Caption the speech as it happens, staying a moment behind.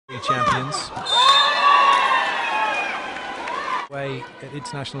Champions. Way at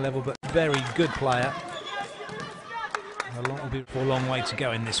international level, but very good player. A long way to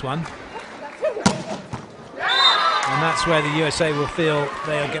go in this one. And that's where the USA will feel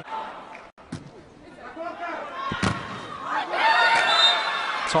they are going.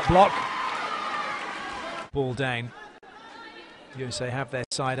 Top block. Ball down. USA have their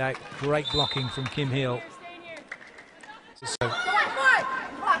side out. Great blocking from Kim Hill. So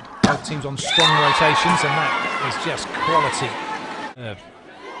both teams on strong rotations, and that is just quality.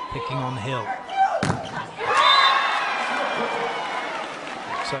 Picking on Hill.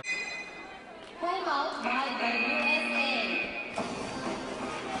 So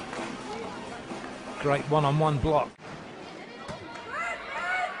great one-on-one block.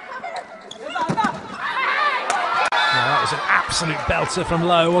 Now that was an absolute belter from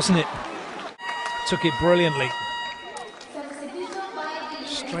low, wasn't it? Took it brilliantly.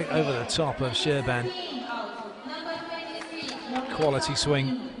 Straight over the top of Sherban. Quality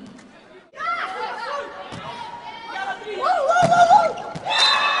swing.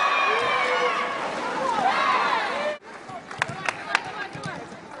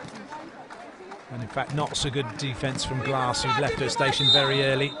 And in fact, not so good defence from Glass, who'd left her station very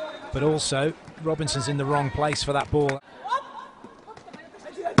early. But also, Robinson's in the wrong place for that ball.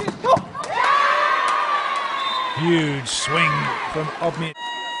 Huge swing from Obmi.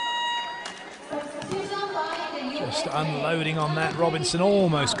 Just unloading on that. Robinson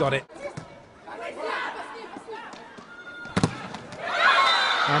almost got it.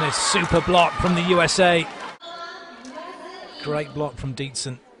 And a super block from the USA. Great block from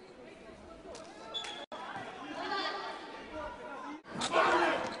Dietzen.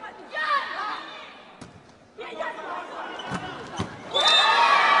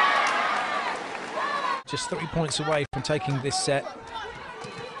 Just 3 points away from taking this set.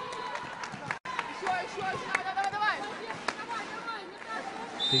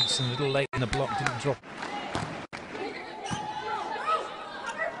 Dietzen a little late in the block, didn't drop.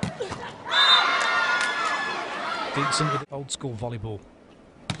 Dietzen with old school volleyball.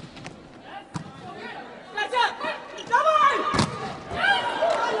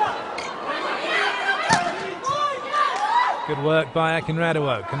 Good work by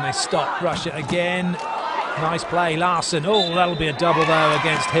Akinradowok. Can they stop Russia again? Nice play, Larson. Oh, that'll be a double though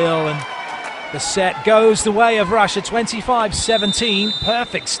against Hill, and the set goes the way of Russia, 25-17.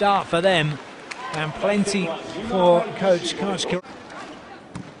 Perfect start for them, and plenty for Coach Karchka.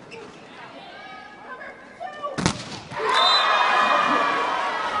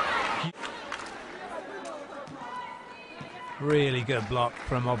 Really good block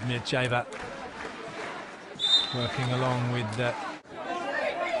from Obmiacheva. Working along with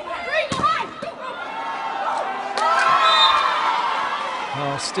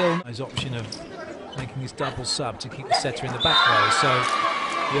well, still his option of making his double sub to keep the setter in the back row, so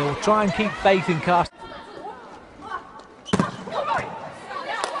he'll try and keep faith in Cast.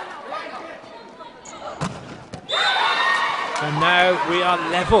 And now we are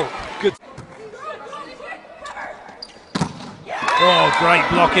level. Good. Oh, great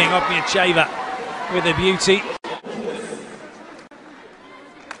blocking. Obmiacheva with a beauty.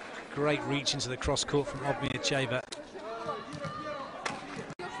 Great reach into the cross court from Obmiacheva.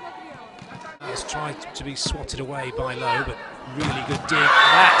 Has tried to be swatted away by Low, but really good dig.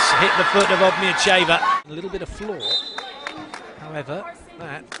 That's hit the foot of Obmiacheva. A little bit of floor. However,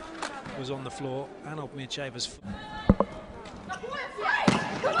 that was on the floor and Obmiacheva's foot.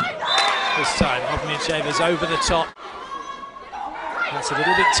 This time, Obmiacheva's over the top. That's a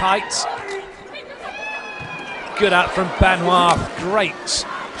little bit tight. Good up from Banoir. Great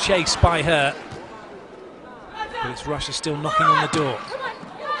chase by her. But it's Russia still knocking on the door.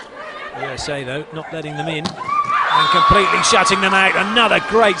 USA, though, not letting them in. And completely shutting them out. Another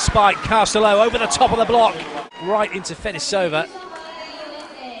great spike. Castello over the top of the block. Right into Fenisova.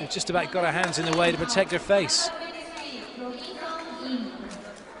 Who's just about got her hands in the way to protect her face.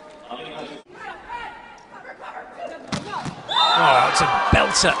 Oh, it's a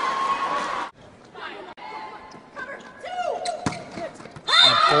belter.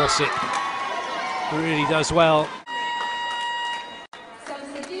 And Fawcett really does well.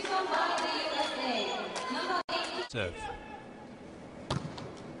 Serve.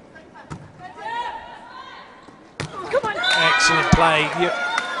 Excellent play.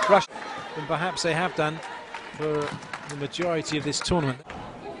 Russia, and perhaps they have done for the majority of this tournament.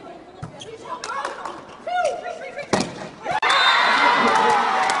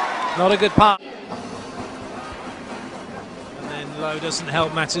 Not a good part. And then Low doesn't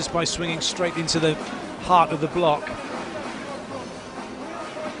help matters by swinging straight into the heart of the block.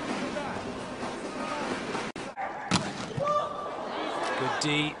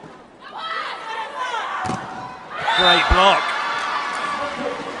 D. Great block.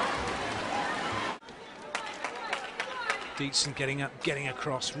 Dietzen getting up, getting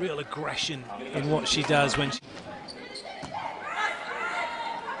across, real aggression in what she does when she...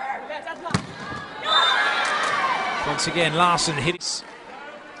 Once again, Larson hits.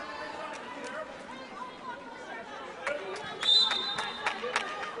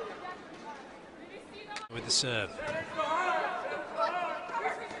 With the serve.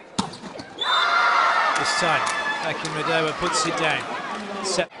 This time, Akinradewa puts it down.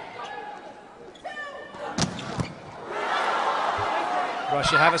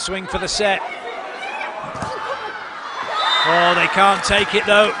 Russia have a swing for the set. Oh, they can't take it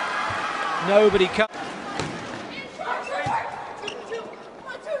though. Nobody can.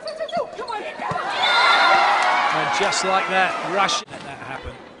 And just like that, Russia let that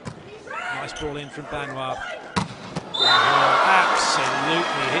happen. Nice ball in from Banwar.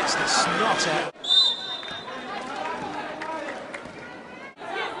 Absolutely hits the snot out.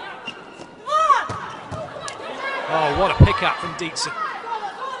 Oh, what a pickup from Dietzen.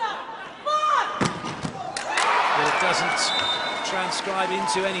 But it doesn't transcribe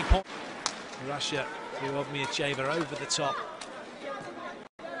into any point. Russia through Ogmiacheva over the top.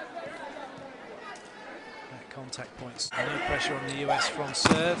 That contact points. No pressure on the US from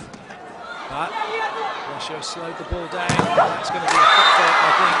serve. But Russia has slowed the ball down. It's going to be a foot fault,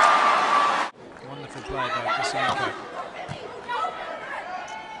 I think. Wonderful play by Kosenko.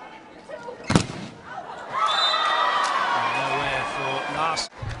 Nowhere for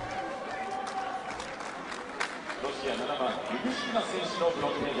last.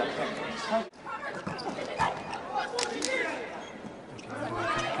 Can't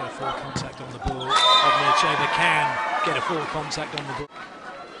get a full contact on the ball. Ogmiacheva can get a full contact on the ball.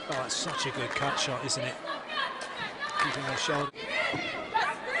 Oh, it's such a good cut shot, isn't it? Keeping her shoulder.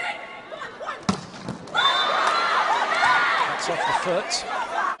 Cuts off the foot.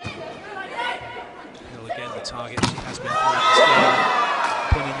 Hill again, the target. She has been throughout this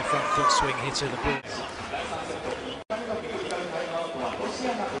game. Pinning the front foot swing, hit her the ball.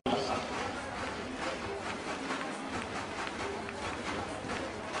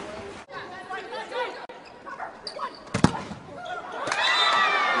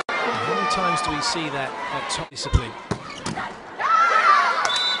 Times do we see that at top discipline? And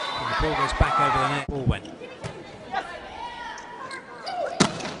the ball goes back over the net, ball went.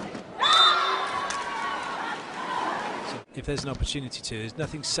 So if there's an opportunity to, there's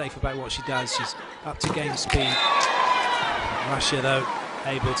nothing safe about what she does. She's up to game speed. Russia though,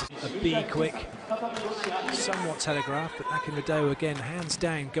 able to be quick, somewhat telegraphed, but Akinradewa again, hands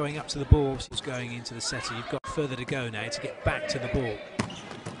down, going up to the ball. She's going into the setter. You've got further to go now to get back to the ball.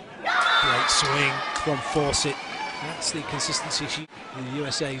 Great swing from Fawcett. That's the consistency in the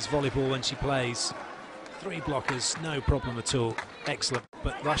USA's volleyball when she plays. 3 blockers, no problem at all. Excellent.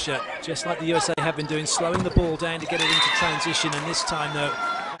 But Russia, just like the USA have been doing, slowing the ball down to get it into transition, and this time though...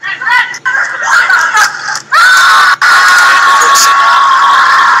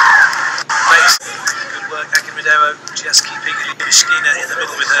 Good work, Akinradewa, just keeping Ilishkina in the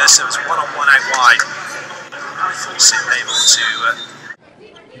middle with her, so it's one-on-one out wide. Fawcett able to...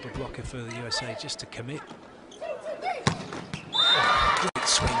 blocker for the USA just to commit. Oh, great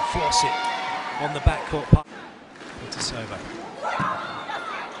swing, Fawcett on the backcourt part. Pitasova.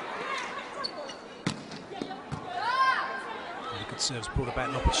 Good serves brought about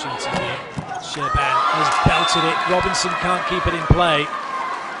an opportunity here. Sherban has belted it. Robinson can't keep it in play.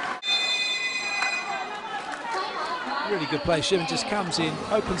 Really good play. Sherman just comes in,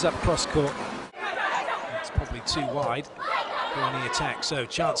 opens up cross court. It's probably too wide on the attack, so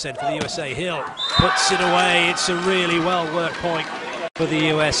chance then for the USA. Hill puts it away. It's a really well worked point for the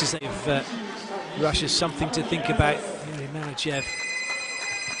US as they've Russia's something to think about. Manachev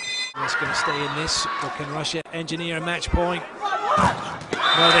is going to stay in this, or can Russia engineer a match point?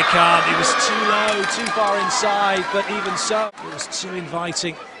 No, they can't. It was too low, too far inside, but even so, it was too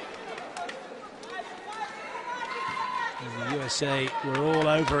inviting. And the USA were all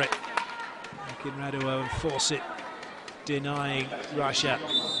over it. Akinradewa and Fawcett denying Russia.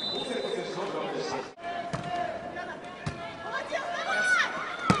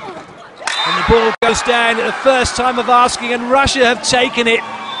 And the ball goes down at the first time of asking, and Russia have taken it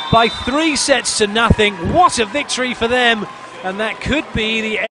by 3 sets to nothing. What a victory for them, and that could be the